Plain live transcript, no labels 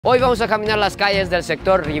Hoy vamos a caminar las calles del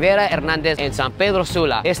sector Rivera Hernandez en San Pedro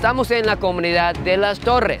Sula. Estamos en la comunidad de las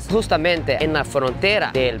Torres, justamente en la frontera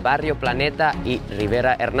del barrio Planeta y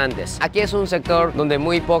Rivera Hernandez. Aquí es un sector donde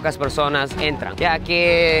muy pocas personas entran, ya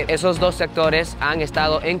que esos dos sectores han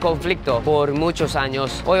estado en conflicto por muchos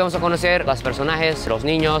años. Hoy vamos a conocer los personajes, los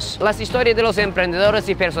niños, las historias de los emprendedores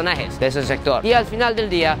y personajes de ese sector. Y al final del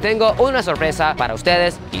día tengo una sorpresa para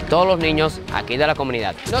ustedes y todos los niños aquí de la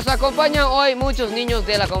comunidad. Nos acompañan hoy muchos niños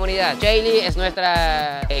de la comunidad. Shaylee es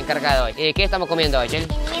nuestra encargada hoy. ¿Y qué estamos comiendo hoy, Shaylee?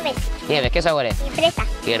 Nieves. Nieves, ¿qué sabor es? Fresa.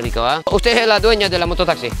 Qué rico, ¿va? ¿Usted es la dueña de la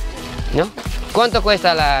mototaxi? ¿No? ¿Cuánto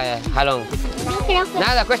cuesta la jalón? No creo que...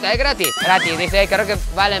 Nada, cuesta, es gratis. Gratis, dice, creo que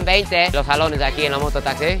valen 20 los jalones de aquí en la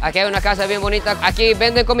mototaxi. Aquí hay una casa bien bonita. ¿Aquí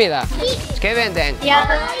venden comida? Sí. ¿Qué venden?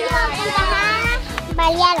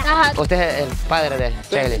 Baleada. Usted es el padre de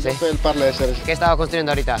Shaylee, ¿sí? Soy el padre de Ceres. ¿Qué estaba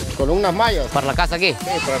construyendo ahorita? Con unas mallas. ¿Para la casa aquí? Sí,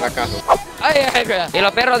 para la casa. Ay, ay, cuidado. ¿Y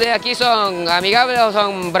los perros de aquí son amigables o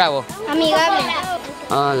son bravos? Amigable.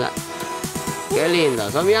 Hola. Qué lindo,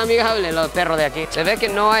 son bien amigables los perros de aquí. Se ve que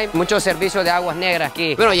no hay mucho servicio de aguas negras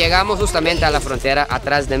aquí. Bueno, llegamos justamente a la frontera.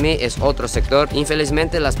 Atrás de mí es otro sector.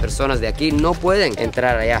 Infelizmente las personas de aquí no pueden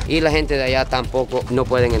entrar allá. Y la gente de allá tampoco no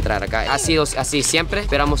pueden entrar acá. Ha sido así siempre.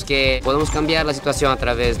 Esperamos que podamos cambiar la situación a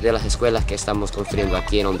través de las escuelas que estamos construyendo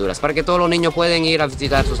aquí en Honduras. Para que todos los niños puedan ir a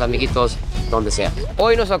visitar a sus amiguitos donde sea.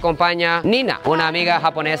 Hoy nos acompaña Nina, una amiga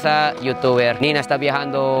japonesa, youtuber. Nina está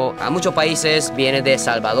viajando a muchos países. Viene de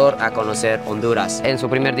Salvador a conocer Honduras. En su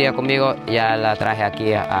primer día conmigo ya la traje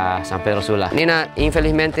aquí a San Pedro Sula. Nina,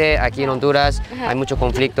 infelizmente aquí en Honduras hay mucho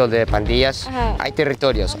conflicto de pandillas. Hay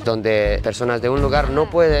territorios donde personas de un lugar no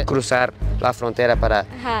pueden cruzar la frontera para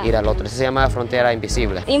ir al otro. Eso se llama frontera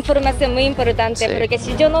invisible. Información muy importante, Sí. porque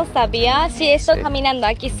si yo no sabía, si estoy Sí. caminando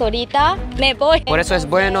aquí solita, me voy. Por eso es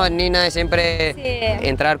bueno, Nina, siempre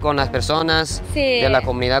entrar con las personas de la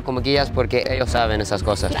comunidad como guías, porque ellos saben esas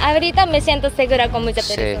cosas. Ahorita me siento segura con muchas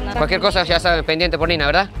Sí. personas. Cualquier cosa ya saben, pendiente por Nina,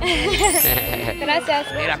 ¿verdad? Gracias.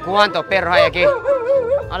 Mira cuántos perros hay aquí.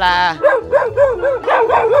 Hola.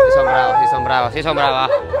 Sí son bravos, sí son bravos, sí son bravos.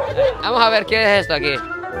 Vamos a ver qué es esto aquí.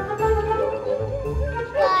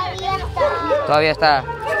 Todavía está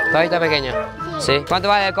pequeño. Sí. ¿Cuánto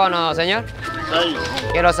vale el cono, señor? 6.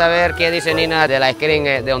 Quiero saber qué dice Nina de la ice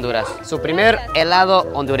cream de Honduras. Su primer helado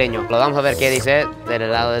hondureño. Lo vamos a ver qué dice del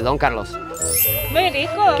helado de Don Carlos. Muy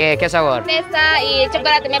rico. ¿Qué sabor? Fresa y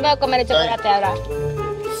chocolate. Me voy a comer el chocolate ahora.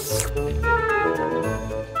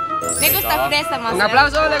 Me gusta fresa más. Un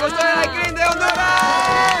aplauso, ¿le gustó el ice cream de Honduras?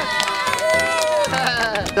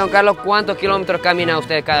 Don Carlos, ¿cuántos kilómetros camina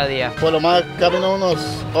usted cada día? Por lo más camino unos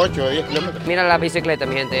 8 o 10 kilómetros. Mira la bicicleta,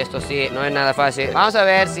 mi gente, esto sí, no es nada fácil. Vamos a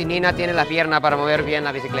ver si Nina tiene la pierna para mover bien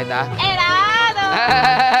la bicicleta. ¡Helado!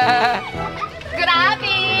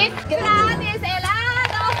 ¡Gratis! ¡Gratis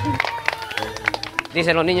helado!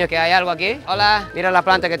 Dicen los niños que hay algo aquí. Hola, mira la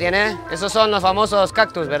planta que tiene. Esos son los famosos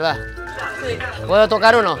cactus, ¿verdad? Sí. ¿Puedo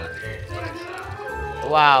tocar uno?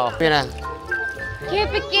 Wow, mira. ¡Qué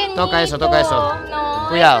pequeñito! Toca eso, toca eso. No,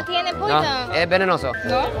 Cuidado. eso tiene No, poison. es venenoso.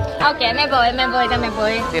 ¿No? Ok, me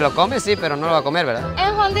voy. Si lo comes, sí, pero no lo va a comer, ¿verdad?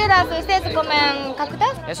 En Honduras, ¿ustedes comen cactus?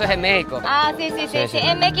 Eso es en México. Ah, sí. Sí.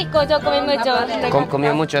 En México yo comí mucho. Comí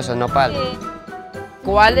mucho eso, nopal. Sí.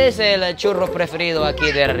 ¿Cuál es el churro preferido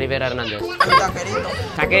aquí de Rivera Hernández? Taquerito.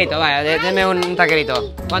 Taquerito, vaya, deme un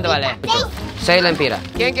taquerito. ¿Cuánto vale? 6 lempiras.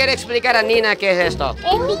 ¿Quién quiere explicar a Nina qué es esto?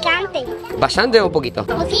 Es picante. ¿Bastante o poquito?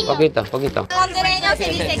 Poquito. Poquito. Hondureño se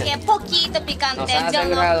dice que poquito picante. Nos ha Yo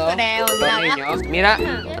asegurado no creo los nada. niños. Mira,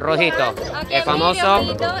 rojito. El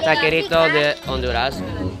famoso taquerito de Honduras.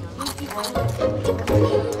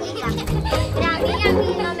 La mía a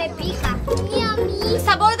mí no me pica.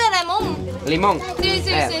 Sabor de limón. Limón. Sí.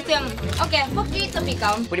 Ok, poquito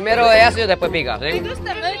picado. Primero es ácido, después pica, Me ¿sí?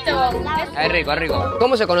 gusta mucho. Es rico, es rico.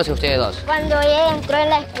 ¿Cómo se conocen ustedes dos? Cuando ella entró en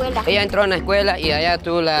la escuela. Ella entró en la escuela y allá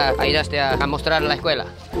tú la ayudaste a mostrar la escuela.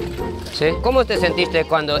 ¿Sí? ¿Cómo te sentiste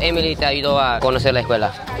cuando Emily te ayudó a conocer la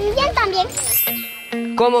escuela? Y yo también.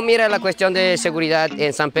 ¿Cómo mira la cuestión de seguridad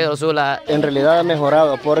en San Pedro Sula? En realidad ha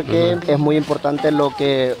mejorado porque es muy importante lo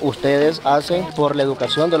que ustedes hacen por la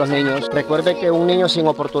educación de los niños. Recuerde que un niño sin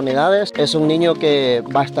oportunidades es un niño que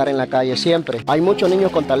va a estar en la calle siempre. Hay muchos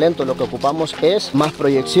niños con talento, lo que ocupamos es más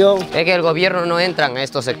proyección. ¿Es que el gobierno no entra a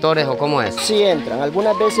estos sectores o cómo es? Sí entran,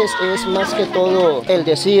 algunas veces es más que todo el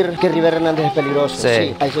decir que Rivera Hernández es peligroso.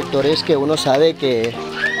 Sí. Hay sectores que uno sabe que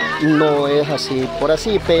no es así por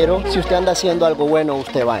así, pero si usted anda haciendo algo bueno,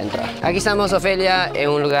 usted va a entrar. Aquí estamos, Ofelia, en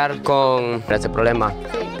un lugar con este problema.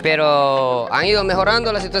 Pero ¿han ido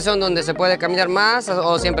mejorando la situación donde se puede caminar más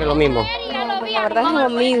o siempre lo mismo? Lo vi La verdad es lo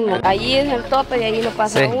mismo. Allí es el tope y ahí lo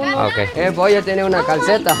pasa Sí, uno. ok. El pollo tiene una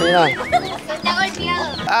calceta, mira. Está golpeado.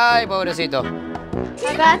 Ay, pobrecito.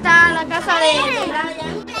 Acá está la casa de...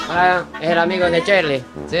 Ah, es el amigo de Shirley,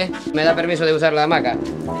 ¿sí? Me da permiso de usar la hamaca.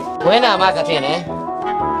 Buena hamaca tiene, ¿eh?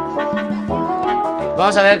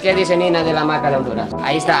 Vamos a ver qué dice Nina de la hamaca de Honduras.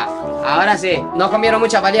 Ahí está. Ahora sí. No comieron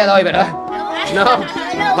mucha baleada hoy, ¿verdad? No.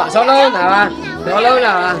 Solo una, va. Solo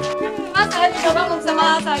una, va.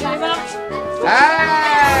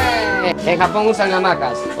 ¡Ay! ¿En Japón usan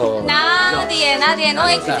hamacas? ¿O Nadie, no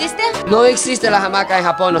existe. no existe las hamacas en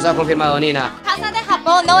Japón, nos ha confirmado Nina. Casa de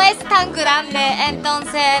Japón no es tan grande,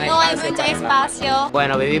 entonces no hay mucho espacio.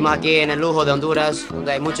 Bueno, vivimos aquí en el lujo de Honduras,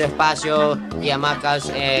 donde hay mucho espacio y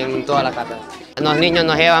hamacas en toda la casa. Los niños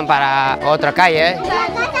nos llevan para otra calle, ¿eh? La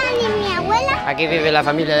casa de mi abuela. Aquí vive la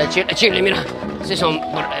familia de Shirley, mira. Sí, son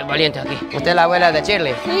valientes aquí. ¿Usted es la abuela de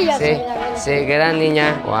Shirley? Sí, yo soy la abuela. Sí, gran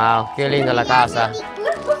niña. Wow, qué linda la casa.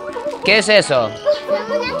 ¿Qué es eso?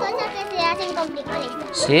 Son unas cosas que se hacen con frijoles.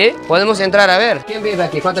 ¿Sí? ¿Podemos entrar a ver? ¿Quién vive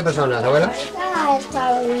aquí? ¿Cuántas personas, abuela?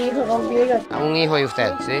 Está un hijo conmigo. Un hijo y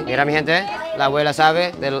usted, ¿sí? Mira, mi gente, la abuela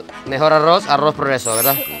sabe del mejor arroz progreso,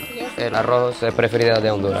 ¿verdad? El arroz preferido de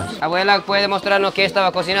Honduras. Abuela, ¿puede mostrarnos qué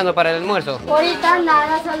estaba cocinando para el almuerzo? Ahorita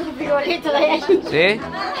nada, son los frijolitos de ahí. ¿Sí?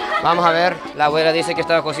 Vamos a ver. La abuela dice que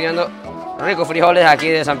estaba cocinando ricos frijoles aquí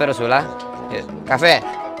de San Pedro Sula. Café.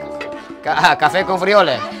 Café con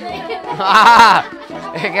frijoles.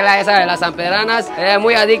 Es que las sanpedranas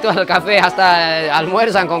muy adictos al café, hasta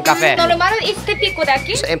almuerzan con café. Normal es típico de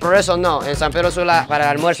aquí. En Progreso no, en San Pedro Sula para el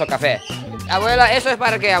almuerzo café. Abuela, ¿eso es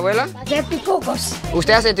para qué, abuela? Hacer picucos.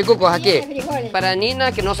 ¿Usted hace ticucos aquí? Frijoles. Para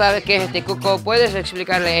Nina, que no sabe qué es ticuco, ¿puedes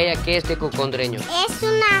explicarle a ella qué es ticuco hondureño? Es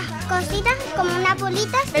una cosita, como una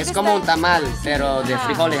bolita. Es como un tamal, pero de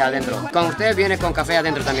frijoles adentro. Con usted viene con café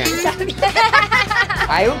adentro también.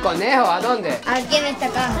 Hay un conejo, ¿a dónde? Aquí en esta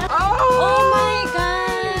caja. Oh my god,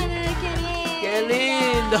 qué lindo. ¡Qué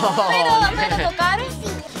lindo! ¿Puedo tocar?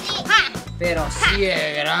 Pero sí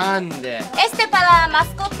es grande. ¿Este para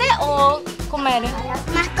mascote o comer?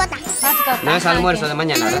 Mascota. Mascota. No es almuerzo de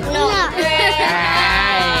mañana, ¿verdad? No.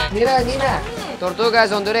 Ay, mira,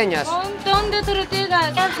 tortugas hondureñas. Un montón de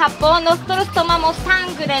tortugas. En Japón nosotros tomamos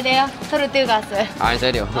sangre de tortugas. Ah, ¿en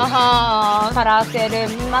serio? Ajá, para hacer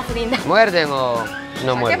más linda. ¿Muerden o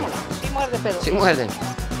no muerden? Sí muerde, pero... Sí muerden.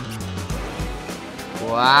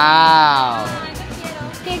 ¡Wow!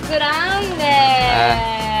 ¡Qué grande!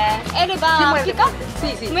 ¿Él va a picar?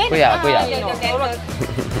 Sí, sí. Cuidado, cuidado.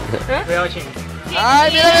 Cuidado, ching.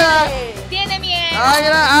 ¡Ay, mira, mira! Tiene miedo. ¡Ay,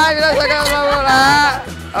 mira, sacamos la bola!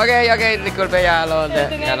 Ok, disculpe, ya lo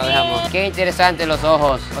dejamos. Qué interesante los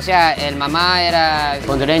ojos. O sea, el mamá era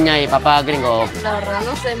hondureña y papá gringo. La verdad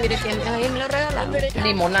no sé, mire quién ahí me lo regalaron.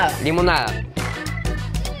 Limonada. Limonada.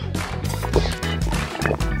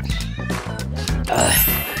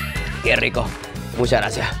 Qué rico. Muchas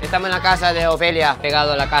gracias. Estamos en la casa de Ofelia,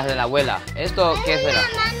 pegado a la casa de la abuela. ¿Esto qué será?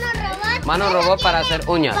 Mano robot. Mano robot para hacer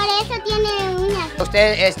uñas. Por eso tiene uñas.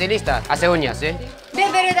 Usted es estilista, hace uñas, ¿sí?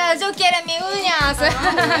 De verdad, yo quiero mis uñas.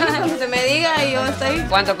 Cuando se me diga y yo estoy...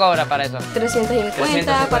 ¿Cuánto cobra para eso?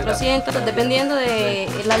 350, 400, dependiendo de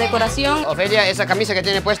la decoración. Ofelia, ¿esa camisa que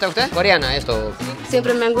tiene puesta usted? Coreana, esto.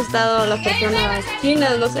 Siempre me han gustado las personas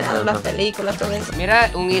chinas, no sé, las películas, todo eso.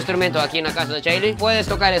 Mira un instrumento aquí en la casa de Shirley. ¿Puedes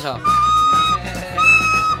tocar eso?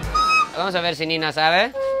 Vamos a ver si Nina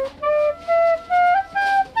sabe.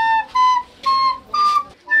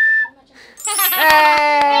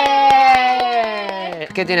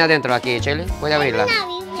 ¿Qué tiene adentro aquí, Shirley? ¿Puede abrirla? Una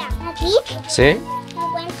Biblia. Aquí ¿Sí?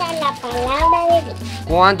 cuenta la palabra de Dios.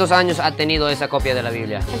 ¿Cuántos años ha tenido esa copia de la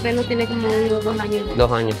Biblia? Apenas tiene como unos 2 años.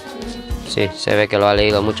 2 años. Sí, se ve que lo ha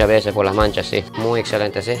leído muchas veces por las manchas, sí. Muy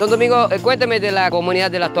excelente, sí. Don Domingo, cuéntame de la comunidad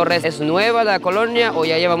de las Torres. ¿Es nueva la colonia o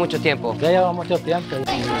ya lleva mucho tiempo? Ya lleva mucho tiempo.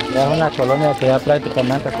 Ya es una colonia que ya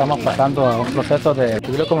prácticamente estamos pasando a un proceso de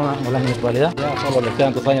vivir como la municipalidad. Ya solo le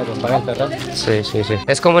quedan 2 años de pagar el terreno. Sí, sí, sí.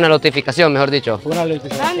 Es como una notificación, mejor dicho. Una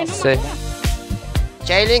licitación. Sí.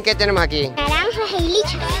 Shailene, ¿qué tenemos aquí? Naranjas y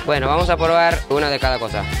lichas. Bueno, vamos a probar una de cada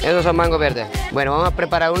cosa. Esos son mangos verdes. Bueno, vamos a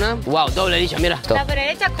preparar una. Wow, doble licha, mira. Esto. La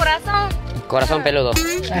derecha, corazón. Corazón peludo.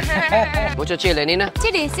 Mucho chile, Nina.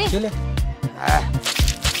 Chile, sí. Chile. Ah,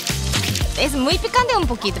 ¿Es muy picante o un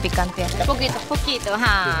poquito picante? Poquito. Poquito,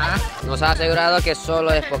 ajá. nos ha asegurado que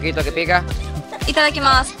solo es poquito que pica.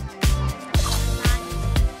 Itadakimasu.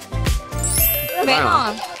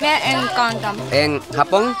 Bueno. Me encanta. En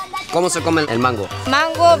Japón ¿Cómo se come el mango?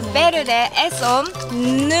 Mango verde, eso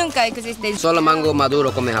nunca existe. Solo mango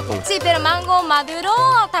maduro come en Japón. Sí, pero mango maduro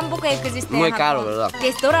tampoco existe. Muy en caro, Japón. ¿verdad?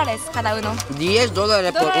 $10 cada uno.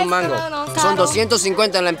 $10 por un mango. cada uno, Son caro.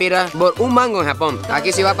 250 en la empira por un mango en Japón.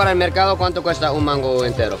 Aquí si va para el mercado, ¿cuánto cuesta un mango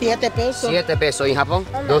entero? 7 pesos. 7 pesos. ¿Y en Japón?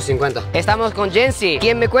 2.50. Estamos con Jensi,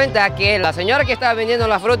 quien me cuenta que la señora que está vendiendo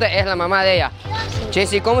la fruta es la mamá de ella.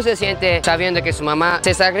 Jensi, ¿cómo se siente sabiendo que su mamá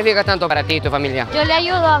se sacrifica tanto para ti y tu familia? Yo le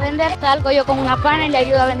ayudo a vender, salgo yo con una pana y le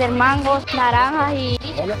ayudo a vender mangos, naranjas y...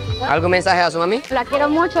 ¿Algún mensaje a su mami? La quiero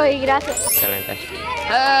mucho y gracias. Excelente.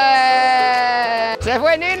 ¡Se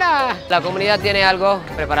fue Nina! La comunidad tiene algo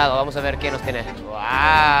preparado. Vamos a ver qué nos tiene.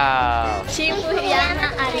 ¡Wow!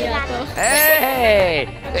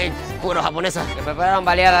 ¡Hey! Puro japonesa. Se prepararon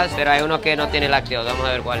baleadas, pero hay uno que no tiene lácteos. Vamos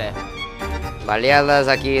a ver cuál es. Baleadas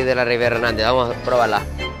aquí de la Rivera Hernandez. Vamos a probarla.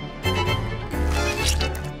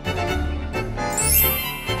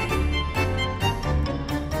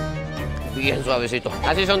 Bien suavecito.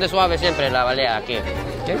 Así son de suave siempre la balea aquí.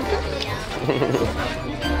 ¿Sí?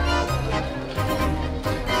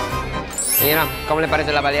 Señora, ¿cómo le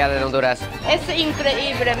parece la baleada de Honduras? Es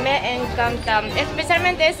increíble, me encanta.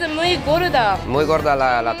 Especialmente es muy gorda. Muy gorda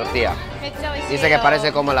la tortilla. Dice que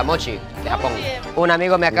parece como la mochi de Japón. Un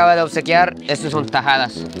amigo me acaba de obsequiar. Estos son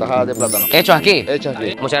tajadas. Tajadas de plátano. ¿Hechos aquí? Hechas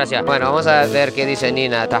aquí. Muchas gracias. Bueno, vamos a ver qué dice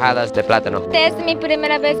Nina. Tajadas de plátano. Esta es mi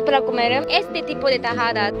primera vez para comer este tipo de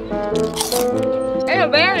tajadas.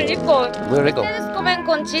 Es bien rico. Muy rico. ¿Ustedes comen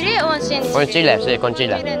con chile o sin chile? Con chile, sí, con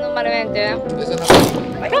chile. Chile normalmente.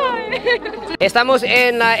 Estamos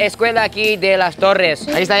en la escuela aquí de las Torres.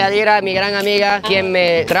 Ahí está Yadira, mi gran amiga, quien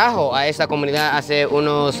me trajo a esta comunidad hace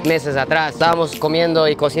unos meses atrás. Estábamos comiendo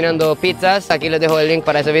y cocinando pizzas. Aquí les dejo el link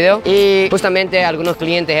para ese video. Y justamente algunos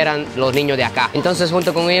clientes eran los niños de acá. Entonces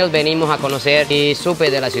junto con ellos venimos a conocer y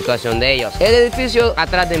supe de la situación de ellos. El edificio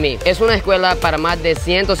atrás de mí es una escuela para más de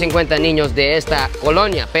 150 niños de esta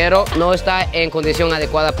colonia, pero no está en condición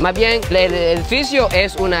adecuada. Más bien, el edificio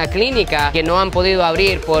es una clínica que no han podido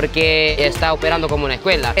abrir porque está operando como una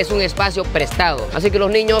escuela. Es un espacio prestado, así que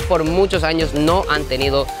los niños por muchos años no han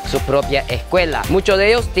tenido su propia escuela. Muchos de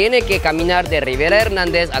ellos tienen que caminar de Rivera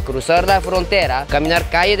Hernandez a cruzar la frontera, caminar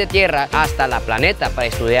calle de tierra hasta la Planeta para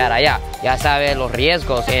estudiar allá. Ya saben los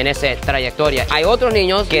riesgos en esa trayectoria. Hay otros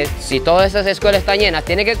niños que si todas esas escuelas están llenas,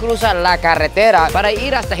 tienen que cruzar la carretera para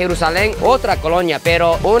ir hasta Jerusalén, otra colonia,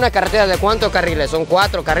 pero una carretera de ¿cuántos carriles? Son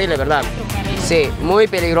 4 carriles, ¿verdad? Sí, muy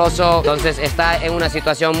peligroso. Entonces está en una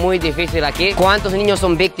situación muy difícil aquí. ¿Cuántos niños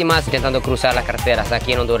son víctimas intentando cruzar las carreteras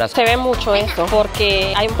aquí en Honduras? Se ve mucho esto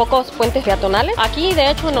porque hay pocos puentes peatonales. Aquí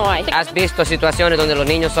de hecho no hay. ¿Has visto situaciones donde los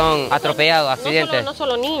niños son atropellados, accidentes? No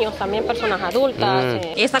solo niños, también personas adultas.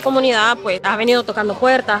 Esta comunidad pues ha venido tocando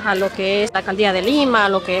puertas a lo que es la alcaldía de Lima, a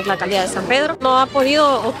lo que es la alcaldía de San Pedro. No ha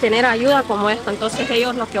podido obtener ayuda como esta. Entonces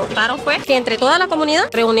ellos lo que optaron fue que entre toda la comunidad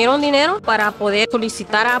reunieron dinero para poder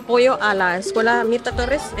solicitar apoyo a la escuela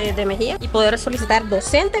Torres de Mejía y poder solicitar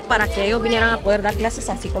docentes para que ellos vinieran a poder dar clases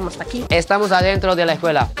así como está aquí. Estamos adentro de la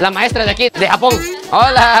escuela. La maestra de aquí, de Japón.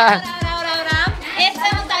 Hola.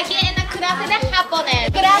 Estamos aquí en la clase de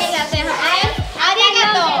japonés. Gracias en japonés.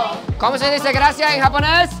 Arigato. ¿Cómo se dice gracias en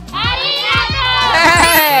japonés? Arigato.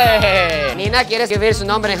 Nina, ¿quiere escribir su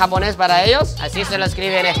nombre en japonés para ellos? Así se lo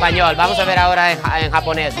escribe en español. Vamos a ver ahora en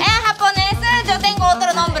japonés. En japonés yo tengo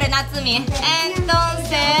otro nombre, Natsumi.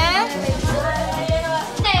 Entonces...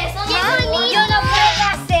 Yo no puedo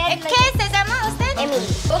hacer. ¿Qué se llama usted?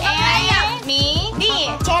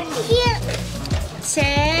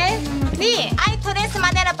 Cherry. Hay 3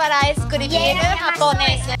 maneras para escribir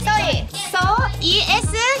japonés. Soy. So y es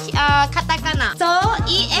katakana. So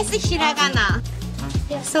y es hiragana.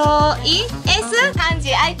 So y es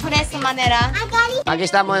kanji. Hay 3 maneras. Aquí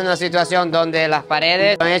estamos en una situación donde las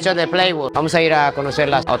paredes son hechas de plywood. Vamos a ir a conocer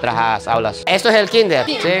las otras aulas. Esto es el kinder,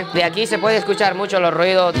 ¿sí? De aquí se puede escuchar mucho los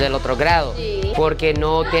ruidos del otro grado, porque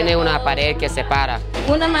no tiene una pared que separa.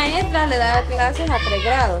 Una maestra le da clases a 3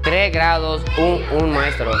 grados. 3 grados, un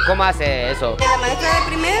maestro. ¿Cómo hace eso? La maestra de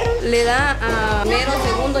primero le da a primero,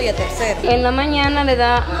 segundo y a tercero. En la mañana le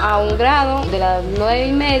da a 1 grado, de las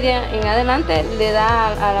 9:30 en adelante le da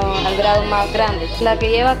al grado más grande. La que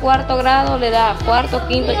lleva 4º grado le da a 4º, 5º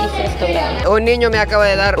y 6º grado. Un niño me acaba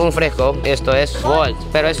de dar un fresco, esto es Volt,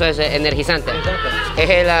 pero eso es energizante. Es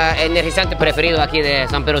el energizante preferido aquí de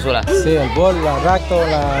San Pedro Sula. Sí, el Volt, la Racto,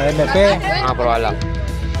 la MP. Vamos a probarla.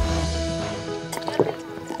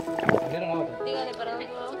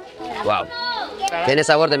 Wow. Tiene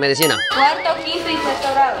sabor de medicina. 4º, 5º y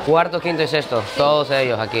 6º grado. 4º, 5º y 6º, todos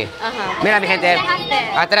ellos aquí. Ajá. Mira mi gente,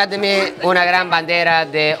 atrás de mí una gran bandera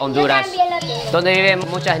de Honduras, donde viven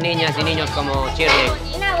muchas niñas y niños como Shirley.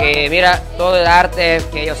 Que mira todo el arte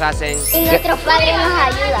que ellos hacen. Y nuestros padres nos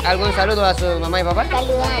ayudan. ¿Algún saludo a su mamá y papá?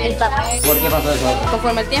 Saludos a mi papá. ¿Por qué pasó eso?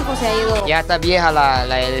 Conforme el tiempo se ha ido. Ya está vieja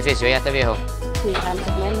el edificio, ya está viejo. Sí, más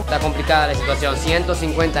o menos. Está complicada la situación,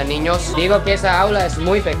 150 niños. Digo que esa aula es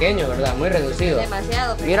muy pequeño, ¿verdad? Muy reducido.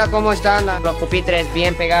 Demasiado. Mira cómo están los pupitres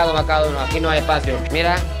bien pegados a cada uno. Aquí no hay espacio.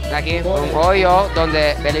 Mira, aquí un hoyo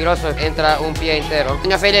donde peligroso entra un pie entero.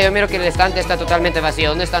 Doña Felia, yo miro que el estante está totalmente vacío.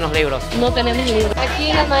 ¿Dónde están los libros? No tenemos libros.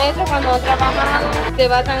 Aquí las maestras cuando trabajan se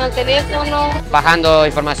basan al teléfono. Bajando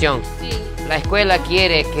información. Sí. La escuela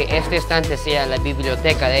quiere que este estante sea la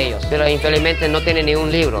biblioteca de ellos, pero infelizmente no tiene ni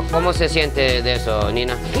un libro. ¿Cómo se siente de eso,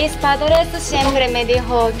 Nina? Mis padres siempre me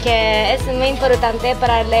dijo que es muy importante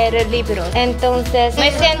para leer libros. Entonces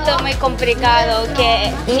me siento muy complicado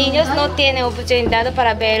que niños no tienen oportunidad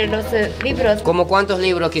para ver los libros. ¿Cómo cuántos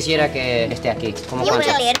libros quisiera que esté aquí? ¿Cómo Yo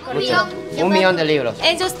cuántos? puedo leer Muchos. 1 millón de libros.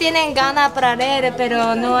 Ellos tienen ganas para leer,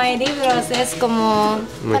 pero no hay libros. Es como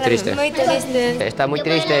Muy triste. Muy triste. Está muy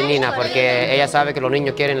triste Nina porque ella sabe que los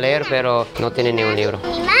niños quieren leer, pero no tienen ni un libro.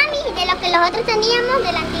 Mi mami, de lo que nosotros teníamos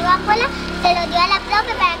de la antigua escuela, se lo dio a la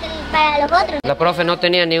profe para los otros. La profe no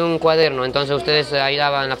tenía ni un cuaderno, entonces ustedes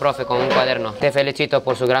ayudaban a la profe con un cuaderno. Te felicito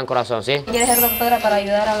por su gran corazón, ¿sí? ¿Quieres ser doctora para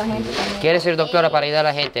ayudar a la gente también? ¿Quieres ser doctora para ayudar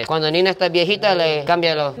a la gente? Cuando Nina está viejita le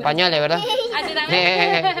cambia los pañales, ¿verdad?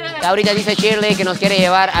 Ahorita dice Shirley que nos quiere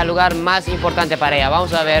llevar al lugar más importante para ella.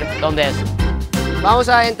 Vamos a ver dónde es. Vamos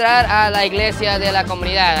a entrar a la iglesia de la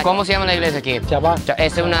comunidad. ¿Cómo se llama la iglesia aquí? Chabá.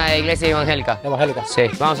 Es una iglesia evangélica. Evangélica. Sí,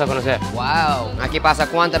 vamos a conocer. Wow. Aquí pasa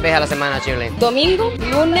 ¿cuántas veces a la semana, Shirley? Domingo,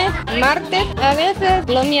 lunes, martes, a veces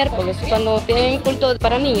los miércoles, cuando tienen culto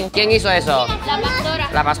para niños. ¿Quién hizo eso? La pastora.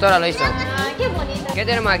 La pastora lo hizo. Qué bonito. ¿Qué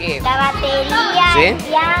tenemos aquí? La batería, ¿Sí? el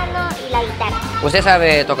piano y la guitarra. ¿Usted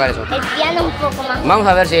sabe tocar eso? El piano un poco más. Vamos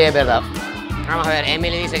a ver si es verdad. Vamos a ver,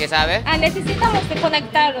 Emily dice que sabe. Necesitamos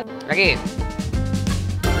conectarlo. Aquí.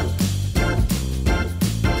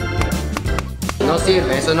 No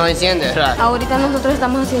sirve, eso no enciende, ¿verdad? Ahorita nosotros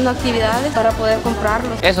estamos haciendo actividades para poder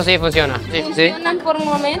comprarlos. Eso sí funciona. Sí, sí. Funcionan por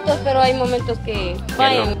momentos, pero hay momentos que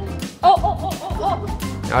fallan.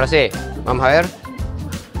 Ahora sí, vamos a ver.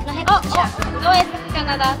 No escucha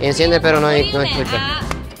nada. Enciende pero no escucha.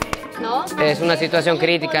 ¿No? Es una situación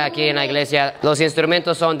crítica aquí en la iglesia. Los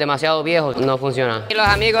instrumentos son demasiado viejos, no funcionan. Y los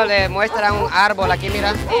amigos le muestran un árbol aquí,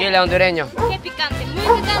 mira. Chile hondureño. Qué picante,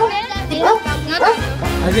 muy picante. No tanto.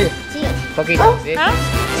 Así. Sí. Poquito, ¿sí?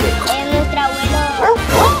 Nuestro abuelo.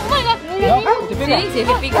 Sí, sí,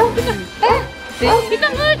 que pica. Sí. Pica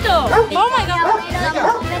mucho. Oh my god. Mi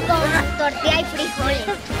abuelo come con tortilla y frijoles.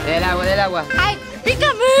 Del agua, del agua. Ay, pica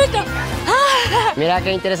mucho. Mira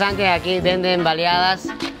qué interesante, aquí venden baleadas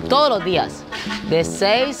todos los días. De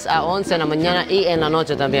 6 a 11 en la mañana y en la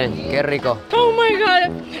noche también. Qué rico. Oh my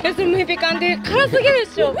god. Es muy picante.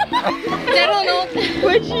 Pero no.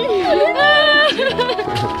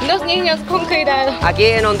 Los niños con cuidado. Aquí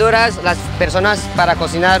en Honduras las personas para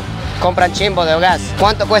cocinar compran chimbo de gas.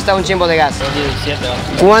 ¿Cuánto cuesta un chimbo de gas? 17 horas.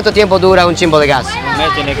 ¿Cuánto tiempo dura un chimbo de gas? Un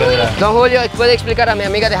mes tiene que durar. Don Julio, ¿puede explicar a mi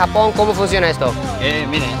amiga de Japón cómo funciona esto?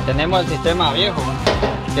 Miren, tenemos el sistema viejo,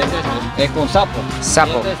 que es este, es con sapo.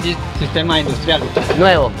 Sapo. Este es sistema industrial.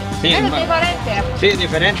 Nuevo. Sí, Es diferente. sí,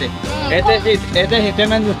 diferente. Este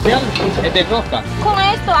sistema industrial es de rosca. Con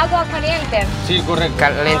esto agua caliente. Sí, correcto.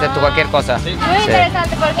 Caliente tú cualquier cosa. Sí. Muy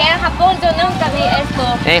interesante porque en Japón yo nunca vi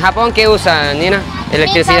esto. ¿En Japón qué usan, Nina?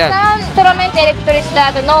 Electricidad. En casa solamente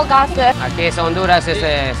electricidad, no gas. Aquí en Honduras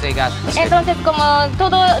es sí, gas. Entonces como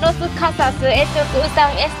todas las casas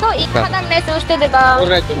usan esto y cada mes ustedes va.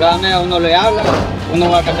 Correcto, cada mes uno le habla,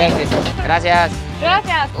 uno va a cambiar el sistema. Gracias.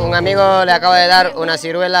 Gracias. Un amigo le acaba de dar una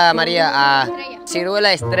ciruela María a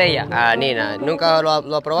ciruela estrella a Nina. ¿Nunca lo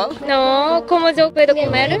ha probado? No, ¿cómo yo puedo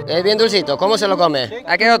comer? Es bien dulcito. ¿Cómo se lo come?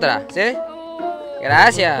 ¿A qué otra? ¿Sí?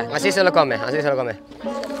 Gracias. Así se lo come, así se lo come.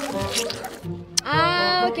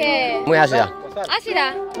 Ah, ok. Muy ácida.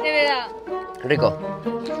 Ácida, de verdad. Rico.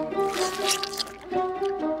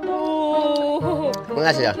 Muy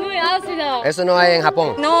ácida. Muy ácida. Eso no hay en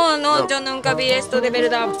Japón. No, yo nunca vi esto de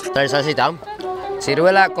verdad. Trae salsita.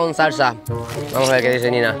 Ciruela con salsa. Vamos a ver qué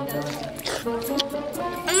dice Nina.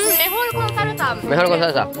 Mejor con salsa. Mejor con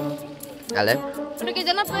salsa. Dale. Porque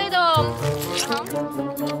yo no puedo.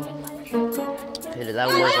 Si le da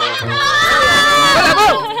un hueso.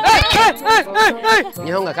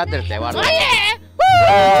 Nihonga katerte, guarda.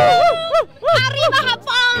 ¡Arriba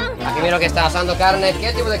Japón! Aquí miro que está asando carne.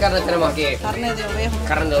 ¿Qué tipo de carne tenemos aquí? Carne de ovejo.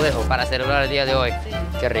 Carne de ovejo para celebrar el día de hoy.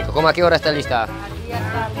 Qué rico. ¿Cómo a qué hora está lista?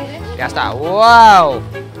 Ya está. ¡Wow!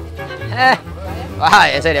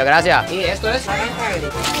 Ay, en serio, gracias. ¿Y esto es? Naranja agria.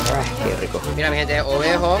 Qué rico. Mira, mi gente,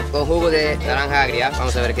 ovejo con jugo de naranja agria.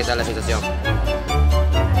 Vamos a ver qué tal la sensación.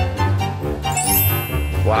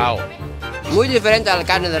 Wow. Muy diferente a la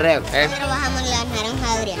carne de res, ¿eh? Nosotros bajamos las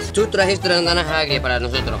naranjas agrias. Tú trajiste la naranja agria para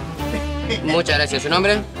nosotros. Muchas gracias. ¿Su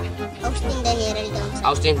nombre? Austin Daniel Johnson.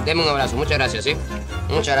 Austin, deme un abrazo. Muchas gracias, ¿sí?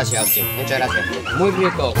 Muchas gracias, Austin. Muchas gracias. Muy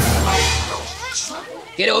rico.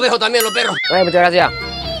 ¿Quiere ovejo también, los perros? Ay, muchas gracias.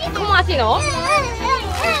 ¿Cómo así, no?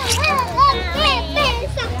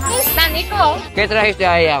 Tan rico. ¿Qué trajiste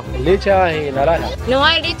a ella? Licha y naranja. No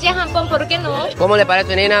hay leche en Japón, ¿por qué no? ¿Cómo le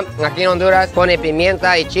parece, Nina? Aquí en Honduras pone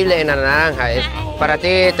pimienta y chile en la naranja. ¿Para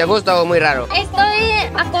ti te gusta o muy raro? Estoy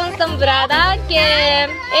acostumbrada que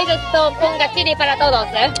ellos pongan chile para todos,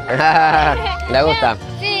 ¿eh? ¿Le gusta?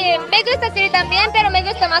 Sí, me gusta chile también, pero me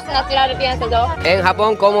gusta más natural, pienso yo. En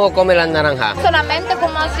Japón, ¿cómo come la naranja? Solamente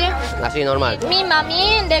como así. Así, normal. Mi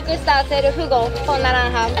mami le gusta hacer jugo con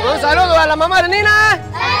naranja. Un saludo a la mamá de Nina.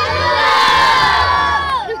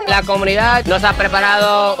 La comunidad nos ha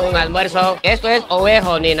preparado un almuerzo. Esto es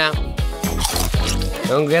ovejo, Nina.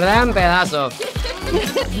 Un gran pedazo.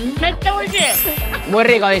 Muy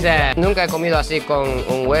rico, dice. Nunca he comido así con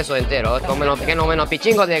un hueso entero. Como los pequeños menos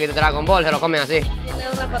pichingos de Dragon Ball, se lo comen así. De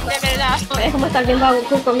verdad. Es como estar viendo a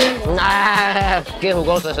Goku comiendo. Qué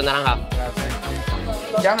jugoso ese naranja.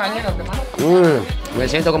 Ya mañana te mando. Me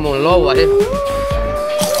siento como un lobo así.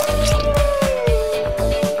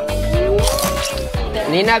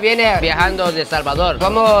 Nina viene viajando de Salvador.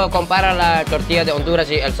 ¿Cómo compara la tortilla de Honduras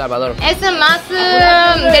y El Salvador? Es más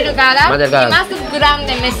delgada, Más delgada. y más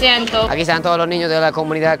grande me siento. Aquí están todos los niños de la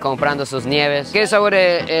comunidad comprando sus nieves. ¿Qué sabor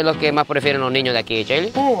es lo que más prefieren los niños de aquí,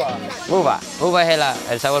 Shaylee? Uva. Uva. Uva es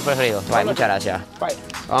el sabor preferido. Ay, muchas gracias.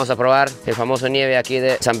 Vamos a probar el famoso nieve aquí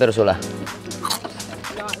de San Pedro Sula.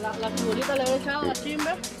 La figurita le he echado a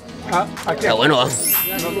chimbe. Aquí. Está bueno, ¿eh?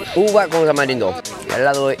 Uva con tamarindo.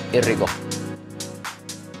 Helado y rico.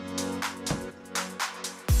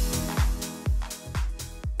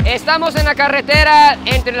 Estamos en la carretera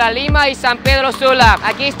entre La Lima y San Pedro Sula.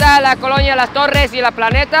 Aquí está la colonia Las Torres y la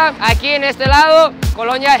Planeta. Aquí en este lado,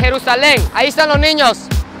 colonia Jerusalén. Ahí están los niños.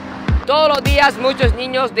 Todos los días muchos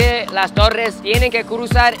niños de Las Torres tienen que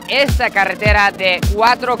cruzar esta carretera de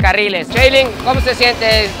 4 carriles. Shaylin, ¿cómo se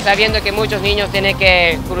siente sabiendo que muchos niños tienen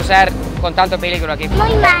que cruzar con tanto peligro aquí?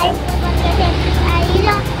 Muy mal, porque ahí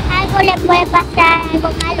algo le puede pasar, algo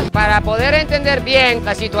malo. Para poder entender bien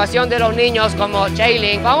la situación de los niños como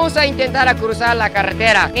Shaylin, vamos a intentar cruzar la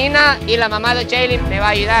carretera. Nina y la mamá de Shaylin me va a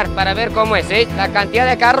ayudar para ver cómo es, ¿sí? La cantidad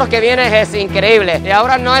de carros que vienen es increíble. Y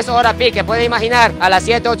ahora no es hora pique, puede imaginar, a las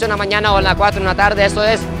 7, 8 de la mañana o a las 4 de la tarde, eso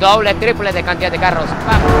es doble, triple de cantidad de carros.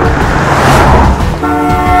 Vamos.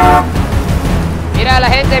 Mira a la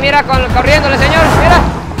gente, mira corriéndole, señor, mira,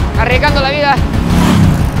 arriesgando la vida.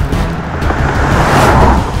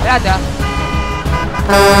 Espérate.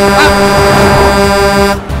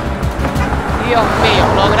 Dios mío,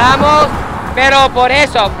 logramos, pero por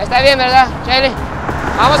eso. Está bien, ¿verdad, Shaylee?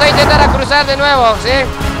 Vamos a intentar cruzar de nuevo, ¿sí?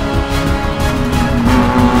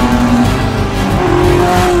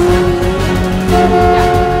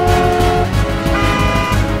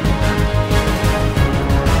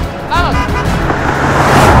 Vamos.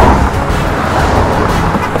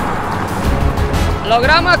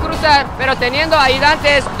 Logramos cruzar, pero teniendo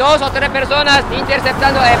ayudantes, 2 o 3 personas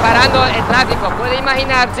interceptando, parando el tráfico. Puede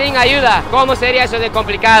imaginar sin ayuda cómo sería eso de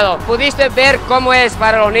complicado. Pudiste ver cómo es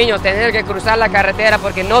para los niños tener que cruzar la carretera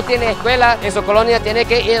porque no tiene escuela en su colonia, tiene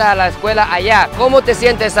que ir a la escuela allá. ¿Cómo te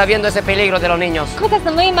sientes sabiendo ese peligro de los niños? Cosas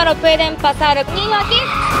muy malas pueden pasar. ¿Niño aquí?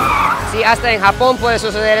 Sí, hasta en Japón puede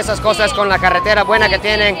suceder esas cosas con la carretera buena que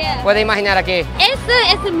tienen. Puede imaginar aquí.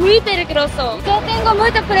 Eso es muy peligroso. Yo tengo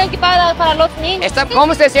mucha preocupada para los niños.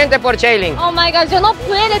 ¿Cómo se siente por Shaylin? Oh my God, yo no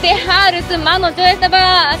puedo dejar su mano. Yo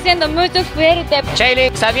estaba haciendo mucho fuerte.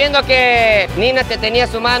 Shaylin, sabiendo que Nina te tenía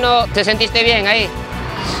su mano, ¿te sentiste bien ahí?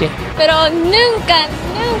 Sí. Pero nunca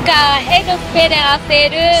ellos pueden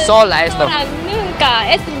hacer sola esto.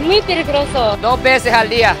 Nunca, es muy peligroso. 2 veces al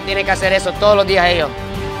día tienen que hacer eso, todos los días ellos.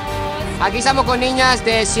 Aquí estamos con niñas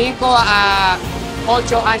de 5 a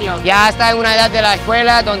 8 años. Ya está en una edad de la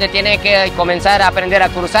escuela donde tiene que comenzar a aprender a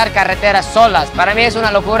cruzar carreteras solas. Para mí es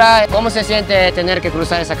una locura. ¿Cómo se siente tener que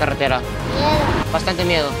cruzar esa carretera? Miedo. Bastante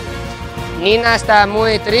miedo. Nina está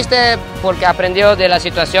muy triste porque aprendió de la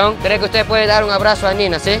situación. ¿Cree que usted puede dar un abrazo a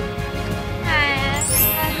Nina, sí?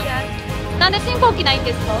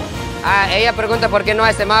 Ella pregunta por qué no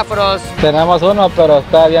hay semáforos. Tenemos uno, pero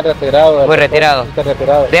está bien retirado. Muy retirado. Está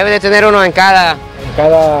retirado. Debe de tener uno en cada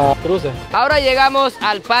cada cruce. Ahora llegamos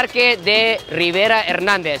al parque de Rivera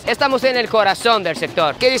Hernández. Estamos en el corazón del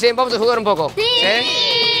sector. ¿Qué dicen? ¿Vamos a jugar un poco?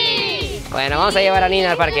 ¿Sí? Bueno, vamos a llevar a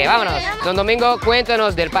Nina al parque. Vámonos. Don Domingo,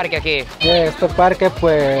 cuéntanos del parque aquí. Este parque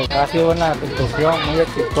pues ha sido una construcción muy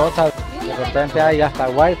exitosa. De repente hay hasta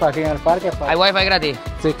wifi aquí en el parque. ¿Hay wifi gratis?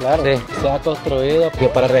 Sí, claro. Sí. Se ha construido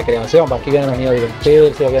para recreación. Aquí vienen los niños a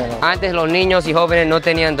divertirse. Antes los niños y jóvenes no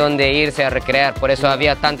tenían dónde irse a recrear. Por eso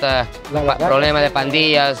había tantos problemas de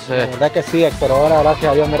pandillas. La verdad que sí, pero ahora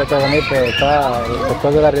gracias a Dios, mire qué bonito está el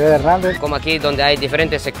sector de la Rivera Hernandez. Como aquí donde hay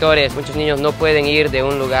diferentes sectores, muchos niños no pueden ir de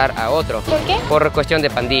un lugar a otro. ¿Por qué? Por cuestión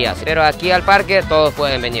de pandillas. Pero aquí al parque todos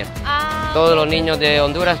pueden venir. Todos los niños de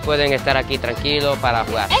Honduras pueden estar aquí tranquilos para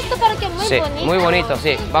jugar. Este parque es muy bonito. Muy bonito,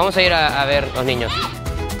 sí. Vamos a ir a ver los niños.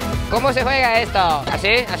 ¿Cómo se juega esto?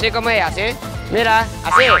 ¿Así? ¿Así como es? ¿Así? Mira, así.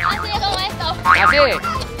 Así como esto. ¿Así?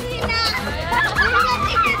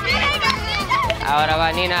 Ahora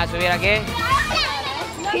va Nina a subir aquí.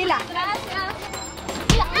 Fila.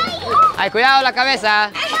 Ay, cuidado la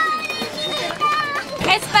cabeza.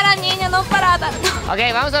 Es para niños, no para adultos. Ok,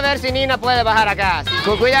 vamos a ver si Nina puede bajar acá.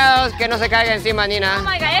 Con cuidado que no se caiga encima, Nina. Oh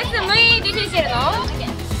my God, es muy difícil, ¿no?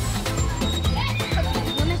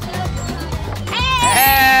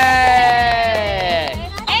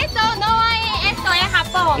 Esto no hay esto en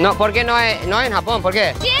Japón. No, ¿por qué no en Japón? ¿Por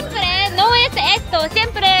qué? Siempre no es esto,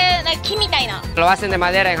 siempre kimitaina. Lo hacen de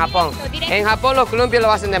madera en Japón. En Japón los columpios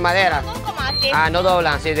lo hacen de madera. ¿Cómo así? Ah, no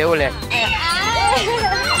doblan, sí, de hule.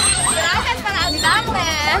 Gracias por ayudarme.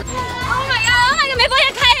 Oh my God, me voy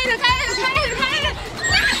a caer.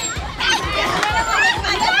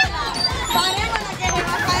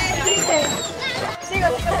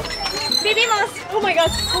 Vivimos. Oh my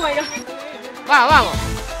God. Vamos, vamos.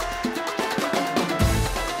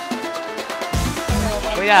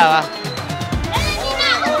 Cuidado, va.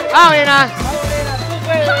 ¡Vamos, Nina!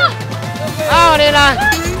 ¡Vamos,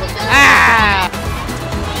 Nina! ¡Ah!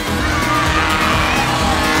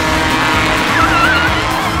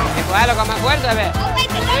 Empujalo con más fuerza, ve.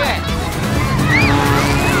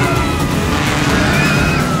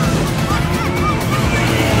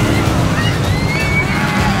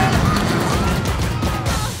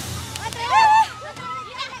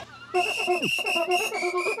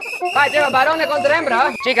 Va, chicos, varones contra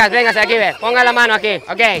hembras. Chicas, vénganse aquí, ve. Pongan la mano aquí.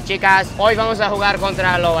 Ok, chicas, hoy vamos a jugar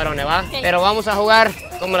contra los varones, ¿va? Pero vamos a jugar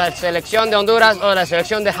como la selección de Honduras o la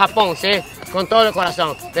selección de Japón, ¿sí? Con todo el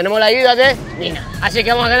corazón. Tenemos la ayuda de Nina. Así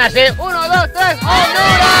que vamos a ganar, ¿sí? 1, 2, 3,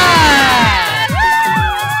 ¡Honduras!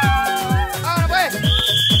 ¡Vámonos, pues!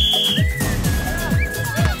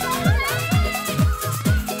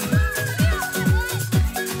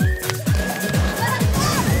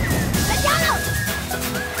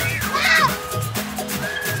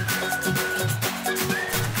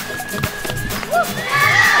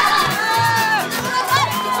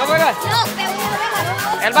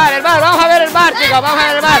 El bar, vamos a ver el bar, chicos, vamos a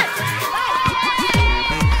ver el bar.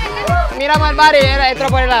 Miramos el bar y entró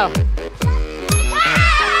por el lado.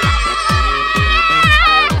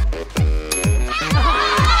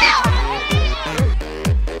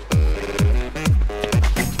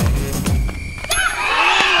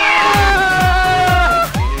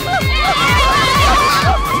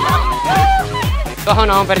 Ojo,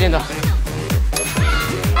 no, vamos perdiendo.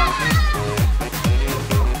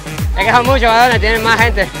 Es que son muchos varones, tienen más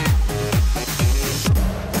gente.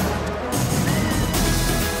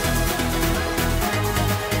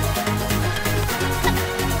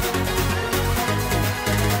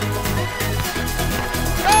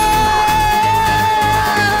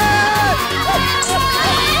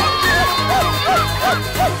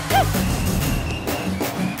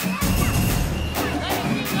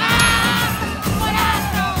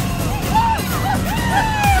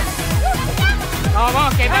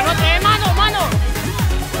 Vamos, que mano trae mano.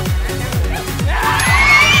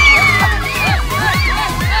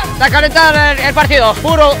 Está calentado el partido,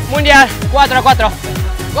 puro mundial, 4-4.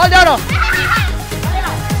 ¡Gol de oro!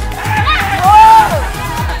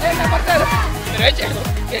 Pero échalo,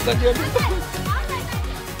 que contigo.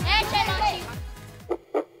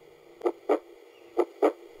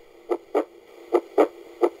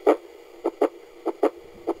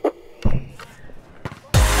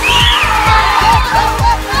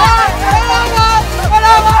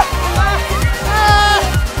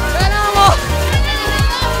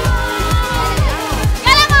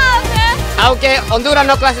 Aunque Honduras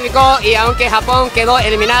no clasificó y aunque Japón quedó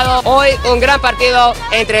eliminado, hoy un gran partido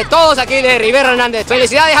entre todos aquí de Rivera Hernandez.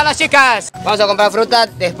 ¡Felicidades a las chicas! Vamos a comprar fruta.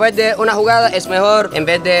 Después de una jugada es mejor, en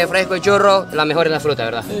vez de fresco y churro, la mejor es la fruta,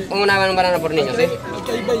 ¿verdad? Un banana por niño, ¿sí?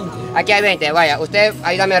 Aquí hay 20. Aquí hay 20, vaya. Usted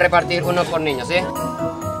ayúdame a repartir uno por niño, ¿sí?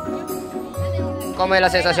 ¿Cómo es la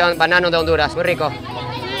sensación? Banano de Honduras, muy rico.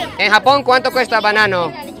 En Japón, ¿cuánto cuesta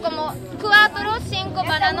banano? Como 4 o 5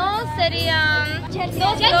 bananos serían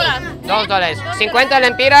 $2. $2. 50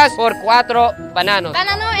 lempiras por 4 bananos.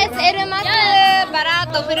 Banano es el más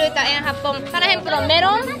barato fruta en Japón. Por ejemplo,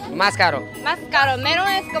 melón. Más caro. Más caro.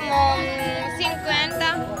 Melón es como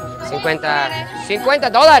 50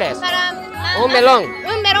 dólares. Un melón.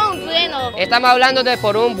 Un melón bueno. Estamos hablando de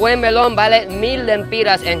por un buen melón vale 1000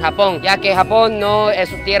 lempiras en Japón, ya que Japón no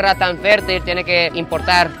es una tierra tan fértil, tiene que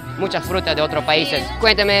importar muchas frutas de otros países.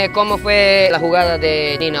 Cuénteme cómo fue la jugada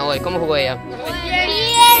de Nina hoy, ¿cómo jugó ella?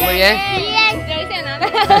 Muy bien.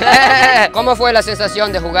 ¿Cómo fue la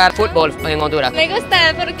sensación de jugar fútbol en Honduras? Me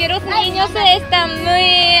gusta porque los niños están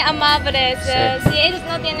muy amables. Sí. Si ellos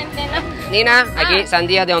no tienen pena. Nina, aquí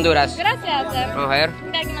sandía de Honduras. Gracias. Vamos a ver.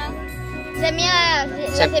 Semilla,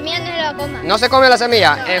 la semilla no se la coma. ¿No se come la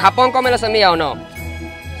semilla? ¿En Japón come la semilla o no?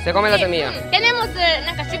 ¿Se come la semilla? Tenemos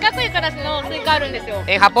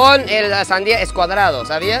En Japón la sandía es cuadrado,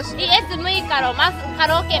 ¿sabías? y es muy caro, más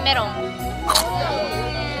caro que melón.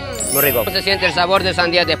 Muy rico. ¿Cómo se siente el sabor de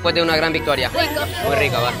sandía después de una gran victoria? Muy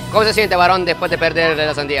rico, va. ¿Cómo se siente, varón, después de perder de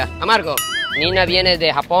la sandía? Amargo. Nina viene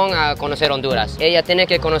de Japón a conocer Honduras. Ella tiene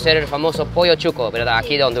que conocer el famoso pollo chuco, ¿verdad?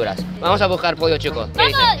 Aquí de Honduras. Vamos a buscar pollo chuco. ¿Qué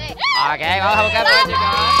dice? Ok, vamos a buscar pollo chuco.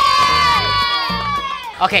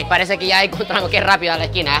 Ok, parece que ya encontramos, qué rápido a la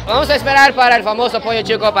esquina. Vamos a esperar para el famoso pollo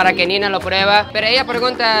chuco para que Nina lo prueba. Pero ella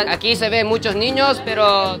pregunta, aquí se ven muchos niños,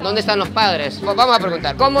 pero ¿dónde están los padres? Pues vamos a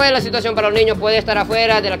preguntar, ¿cómo es la situación para los niños? ¿Puede estar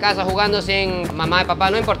afuera de la casa jugando sin mamá y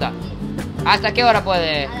papá? No importa. ¿Hasta qué hora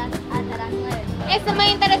puede? Es muy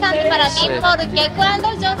interesante para mí Sí. porque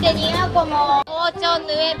cuando yo tenía como 8,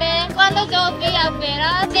 9, cuando yo fui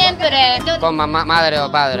afuera, siempre yo Con mamá, madre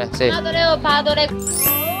o padre, sí. madre o padre.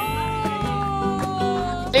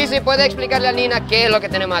 Sí, ¿puede explicarle a Nina qué es lo que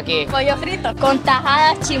tenemos aquí? Pollo frito con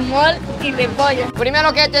tajadas, chimol y repollo.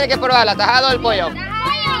 Primero, ¿qué tiene que probar? ¿La tajada o el pollo? Ok,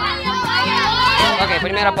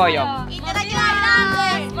 primero pollo. Y te la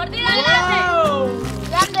grande, mordida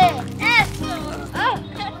grande. Eso.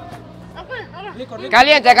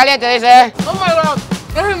 Caliente, caliente, dice. ¡Oh, my God!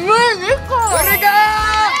 Es muy rico. ¡Muy rica!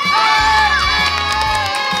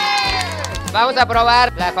 Vamos a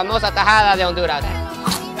probar la famosa tajada de Honduras.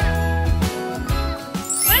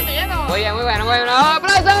 Muy bien, muy bueno, muy bueno.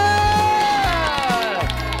 ¡Aplausos!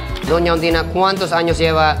 Doña Ondina, ¿cuántos años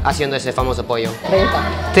lleva haciendo ese famoso pollo?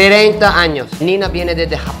 30 años. Nina viene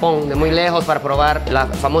desde Japón, de muy lejos, para probar el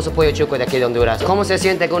famoso pollo chuco de aquí de Honduras. ¿Cómo se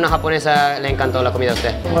siente que una japonesa le encantó la comida a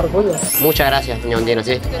usted? Un orgullo. Muchas gracias, doña Ondina,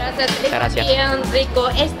 ¿sí? Gracias. Gracias. Bien rico.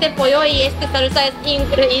 Este pollo y este salsa es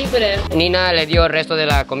increíble. Nina le dio el resto de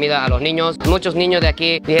la comida a los niños. Muchos niños de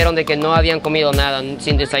aquí dijeron de que no habían comido nada,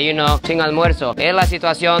 sin desayuno, sin almuerzo. Es la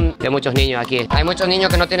situación de muchos niños aquí. Hay muchos niños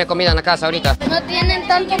que no tienen comida en la casa ahorita. No tienen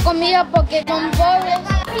tanto comida porque son pobres.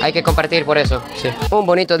 Hay que compartir por eso. Sí. Un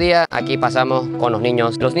bonito día aquí pasamos con los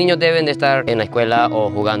niños. Los niños deben de estar en la escuela o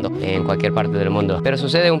jugando en cualquier parte del mundo. Pero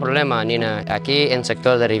sucede un problema, Nina. Aquí en el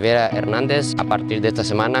sector de Rivera Hernandez, a partir de esta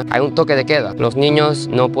semana, hay un toque de queda. Los niños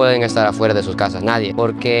no pueden estar afuera de sus casas, nadie.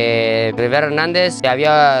 Porque Rivera Hernandez se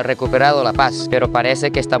había recuperado la paz, pero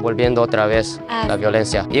parece que está volviendo otra vez la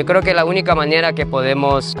violencia. Yo creo que la única manera que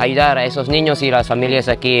podemos ayudar a esos niños y las familias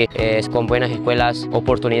aquí es con buenas escuelas,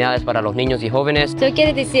 oportunidades para los niños y jóvenes. Yo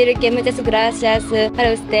quiero decir que muchas gracias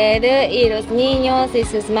para usted y los niños y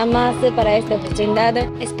sus mamás para esta oportunidad.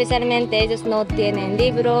 Especialmente ellos no tienen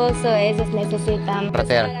libros o ellos necesitan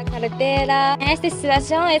Frontera. cruzar la carretera. En esta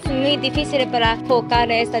situación es muy difícil para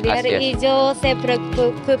enfocar esta Así diaria es. y yo se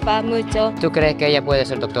preocupa mucho. ¿Tú crees que ella puede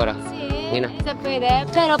ser doctora? Nina. Se puede,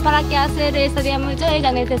 pero para que hacer estudiar mucho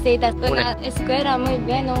ella necesita Una. una escuela muy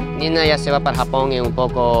buena. Nina ya se va para Japón y un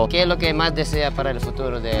poco... ¿Qué es lo que más desea para el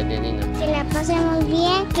futuro de Nina? Que la pase muy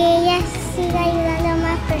bien, que ella siga ayudando a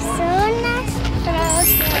más personas.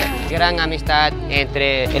 Gran amistad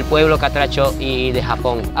entre el pueblo catracho y de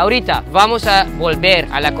Japón. Ahorita vamos a volver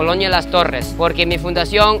a la colonia Las Torres porque mi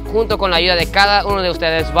fundación, junto con la ayuda de cada uno de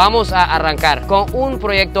ustedes, vamos a arrancar con un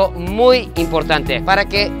proyecto muy importante para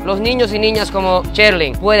que los niños y niñas como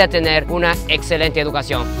Cherling puedan tener una excelente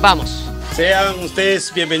educación. ¡Vamos! Sean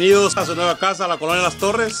ustedes bienvenidos a su nueva casa, la colonia Las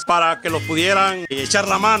Torres, para que los pudieran echar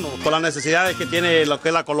la mano con las necesidades que tiene lo que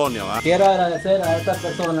es la colonia, ¿va? Quiero agradecer a estas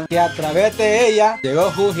personas que a través de ella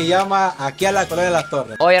llegó Fujiyama aquí a la colonia Las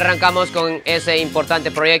Torres. Hoy arrancamos con ese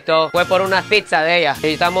importante proyecto. Fue por una pizza de ella.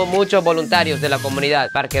 Necesitamos muchos voluntarios de la comunidad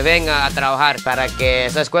para que vengan a trabajar para que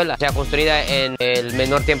esa escuela sea construida en el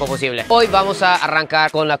menor tiempo posible. Hoy vamos a arrancar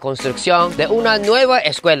con la construcción de una nueva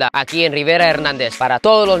escuela aquí en Rivera Hernandez para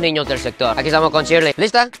todos los niños del sector. Aquí estamos con Shirley.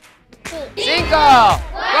 ¿Lista? Sí. 5,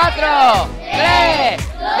 4, 3,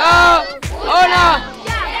 2,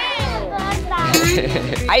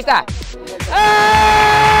 1. Ahí está. ¡Ay!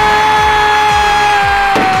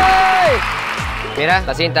 Mira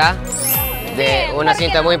la cinta, de una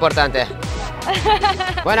cinta muy importante.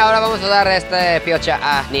 Bueno, ahora vamos a dar este piocha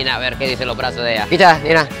a Nina, a ver qué dicen los brazos de ella. Quita,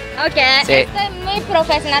 Nina. Ok, Sí. estoy muy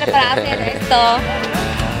profesional para hacer esto.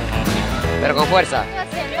 Pero con fuerza.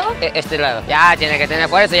 Este lado. Ya, tiene que tener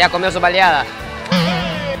fuerza, ya comió su baleada.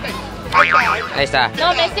 Ahí está.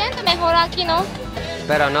 No, me siento mejor aquí, ¿no?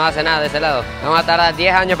 Pero no hace nada de ese lado. Vamos a tardar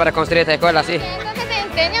 10 años para construir esta escuela así. Entonces,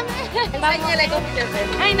 enséñame. Enséñale cómo se hace.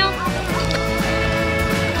 Ay, no.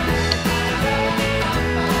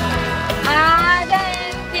 Ah, ya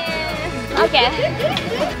entiendo. Ok.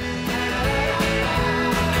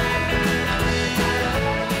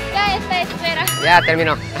 Ya está, espera. Ya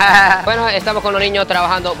terminó. Bueno, estamos con los niños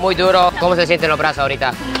trabajando muy duro. ¿Cómo se sienten los brazos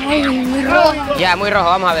ahorita? Ay, muy rojo. Ya, muy rojo,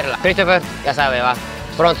 vamos a verla. Christopher, ya sabe, va.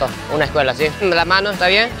 Pronto, una escuela, ¿sí? ¿La mano está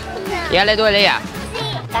bien? ¿Ya le duele ya?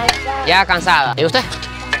 Ya cansada. ¿Y usted?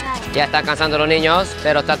 Ya están cansando los niños,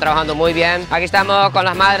 pero está trabajando muy bien. Aquí estamos con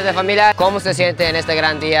las madres de familia. ¿Cómo se siente en este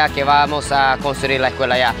gran día que vamos a construir la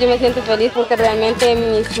escuela ya? Yo me siento feliz porque realmente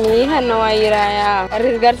mi hija no va a ir a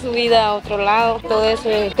arriesgar su vida a otro lado. Todo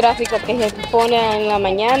ese tráfico que se pone en la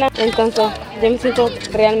mañana. Entonces yo me siento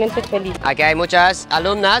realmente feliz. Aquí hay muchas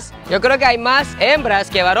alumnas. Yo creo que hay más hembras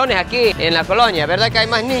que varones aquí en la colonia. ¿Verdad que hay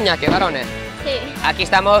más niñas que varones? Sí. Aquí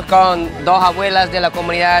estamos con dos abuelas de la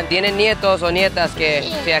comunidad. ¿Tienen nietos o nietas que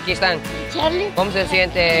sí, aquí están? Charlie, ¿Cómo se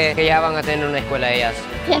siente que ya van a tener una escuela ellas?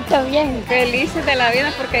 siento bien. Felices de la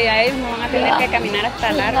vida porque ya ellos no van a tener que caminar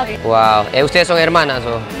hasta largo. Wow. ¿Ustedes son hermanas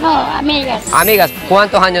o? No, amigas. Amigas,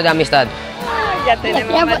 ¿cuántos años de amistad? Ya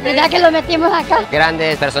tenemos más de... Ya que lo metimos acá.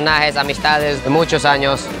 Grandes personajes, amistades de muchos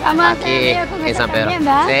años Vamos a aquí hacer video con en esta San Pedro. también,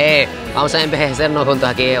 ¿verdad? Sí, vamos a envejecernos juntos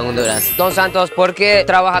aquí en Honduras. Don Santos, ¿por qué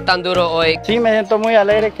trabaja tan duro hoy? Sí, me siento muy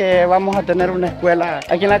alegre que vamos a tener una escuela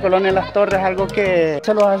aquí en la colonia Las Torres, algo que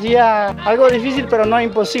se nos hacía algo difícil, pero no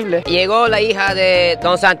imposible. Llegó la hija de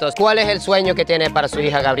Don Santos. ¿Cuál es el sueño que tiene para su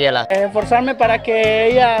hija Gabriela? Esforzarme para que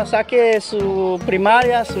ella saque su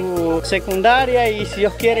primaria, su secundaria y si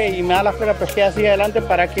Dios quiere y me da la fuerza, pues que ella siga adelante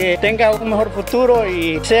para que tenga un mejor futuro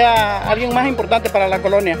y sea alguien más importante para la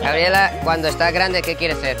colonia. Gabriela, cuando está grande, ¿qué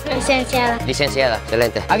quiere ser? Licenciada. Licenciada,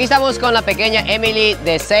 excelente. Aquí estamos con la pequeña Emily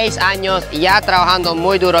de 6 años, ya trabajando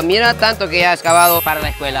muy duro. Mira tanto que ya ha excavado para la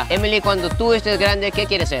escuela. Emily, cuando tú estés grande, ¿qué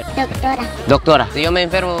quieres ser? Doctora. Doctora. Si yo me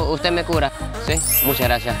enfermo, usted me cura. Sí, muchas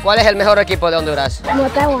gracias. ¿Cuál es el mejor equipo de Honduras?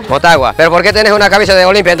 Motagua. Motagua. ¿Pero por qué tienes una camisa de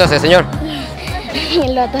Olimpia entonces, señor?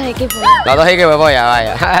 Los dos equipos. Los dos equipos,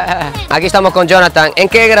 vaya. Aquí estamos con Jonathan. ¿En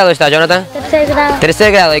qué grado está Jonathan? Tercer grado.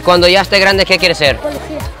 Tercer grado. ¿Y cuando ya esté grande, qué quiere ser?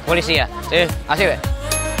 Policía. Policía. Sí, así ve.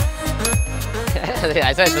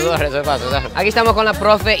 Eso es sudor, eso es paso. Aquí estamos con la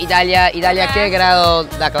profe Idalia. Idalia, ¿qué grado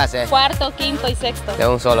da clase? Cuarto, quinto y sexto. De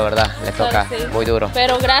un solo, ¿verdad? Les toca. Sí. Muy duro.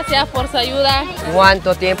 Pero gracias por su ayuda.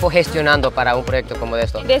 ¿Cuánto tiempo gestionando para un proyecto como de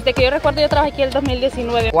esto? Desde que yo recuerdo, yo trabajé aquí en el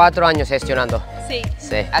 2019. 4 años gestionando. Sí.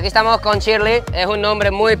 Sí. Aquí estamos con Shirley. Es un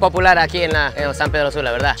nombre muy popular aquí en San Pedro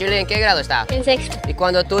Sula, ¿verdad? Shirley, ¿en qué grado está? En sexto. Y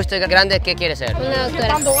cuando tú estés grande, ¿qué quieres ser? Una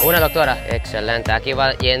doctora. Una doctora. Excelente. Aquí va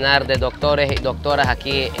a llenar de doctores y doctoras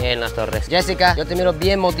aquí en Las Torres. Jessica, yo te miro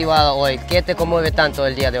bien motivada hoy. ¿Qué te conmueve tanto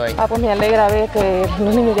el día de hoy? Pues me alegra ver que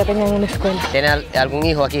los niños ya tengan una escuela. ¿Tiene algún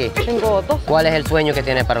hijo aquí? Tengo 2. ¿Cuál es el sueño que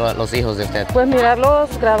tiene para los hijos de usted? Pues mirarlos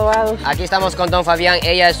graduados. Aquí estamos con don Fabián.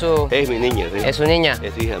 Ella es su... Es mi niña, sí. ¿Es su niña?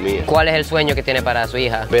 Es hija mía. ¿Cuál es el sueño que tiene para su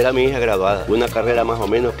hija? Ver a mi hija graduada. Una carrera más o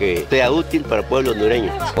menos que sea útil para el pueblo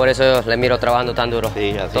hondureño. Por eso le miro trabajando tan duro.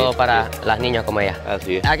 Sí, así Todo es, para así las niñas como ella.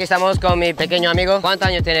 Así es. Aquí estamos con mi pequeño amigo. ¿Cuántos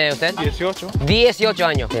años tiene usted? 18. 18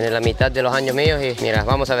 años. Tiene la mitad de los años míos y mira,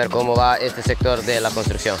 vamos a ver cómo va este sector de la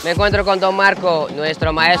construcción. Me encuentro con don Marco,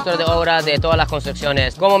 nuestro maestro de obra de todas las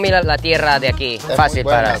construcciones. ¿Cómo mira la tierra de aquí? Es Fácil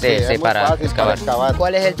muy buena, para, sí, es para muy fácil para excavar.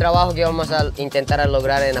 ¿Cuál es el trabajo que vamos a intentar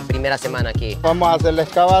lograr en la primera semana aquí? Vamos a hacer la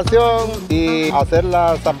excavación y hacer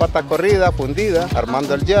la zapata corrida, fundida,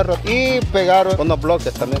 armando el hierro y pegar unos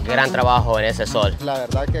bloques también. Gran trabajo en ese sol. La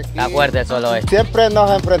verdad que aquí Está fuerte el sol hoy. siempre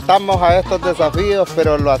nos enfrentamos a estos desafíos,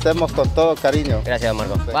 pero lo hacemos con todo cariño. Gracias,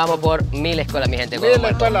 Marco. Vamos por 1000 escuelas, mi gente. 1000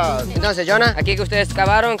 escuelas. Entonces, Jonah, aquí que ustedes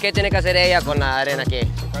cavaron, ¿qué tiene que hacer ella con la arena aquí?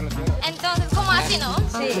 Entonces, ¿cómo así, no?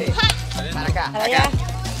 Sí. Para acá, Para allá.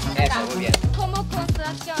 Eso, muy bien. Como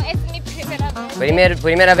construcción es mi primera vez.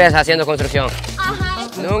 Primera vez haciendo construcción. Ajá.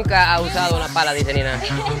 Nunca ha usado una pala, dice Nina.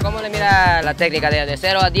 ¿Cómo le mira la técnica de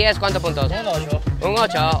 0 a 10? ¿Cuántos puntos? Un 8. Un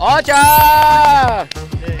 8. ¡8!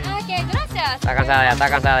 Ok, gracias. Está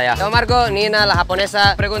cansada ya. Entonces, Marco, Nina, la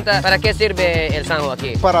japonesa, pregunta, ¿para qué sirve el sanjo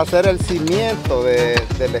aquí? Para hacer el cimiento de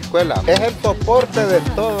la escuela. Es el soporte de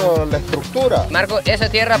toda la estructura. Marco, ¿esa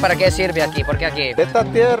tierra para qué sirve aquí? ¿Por qué aquí? Esta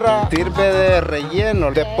tierra sirve de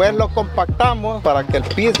relleno. Después lo compactamos para que el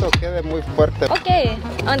piso quede muy fuerte. Ok,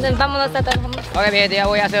 entonces vámonos a trabajar. Ok, mi gente, ya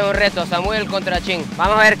voy a hacer un reto. Samuel contra Chin.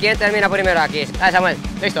 Vamos a ver quién termina primero aquí. Dale, Samuel.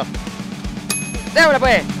 Listo. Déjame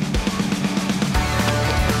pues.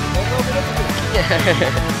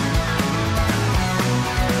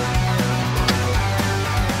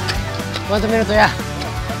 ¿Cuántos minutos ya?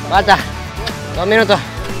 Falta 2 minutos.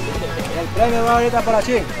 El premio va ahorita para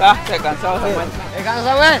Chin. Se cansó Samuel. ¿Se cansó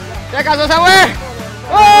Samuel? ¿Se cansó Samuel?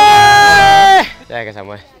 ¡Uy! Ya que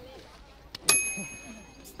Samuel.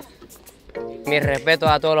 Mis respetos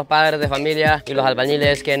a todos los padres de familia y los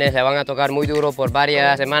albañiles quienes le van a tocar muy duro por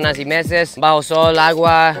varias semanas y meses, bajo sol,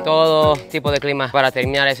 agua, todo tipo de clima, para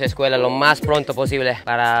terminar esa escuela lo más pronto posible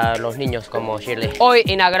para los niños como Shirley. Hoy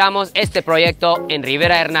inauguramos este proyecto en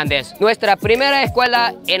Rivera Hernandez, nuestra primera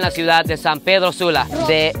escuela en la ciudad de San Pedro Sula,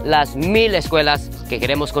 de las 1000 escuelas que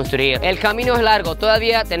queremos construir. El camino es largo,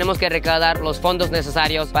 todavía tenemos que recaudar los fondos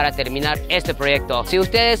necesarios para terminar este proyecto. Si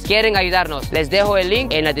ustedes quieren ayudarnos, les dejo el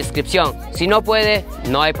link en la descripción. Si no puede,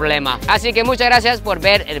 no hay problema. Así que muchas gracias por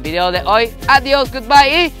ver el video de hoy. Adiós,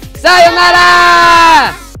 goodbye y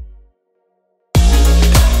sayonara.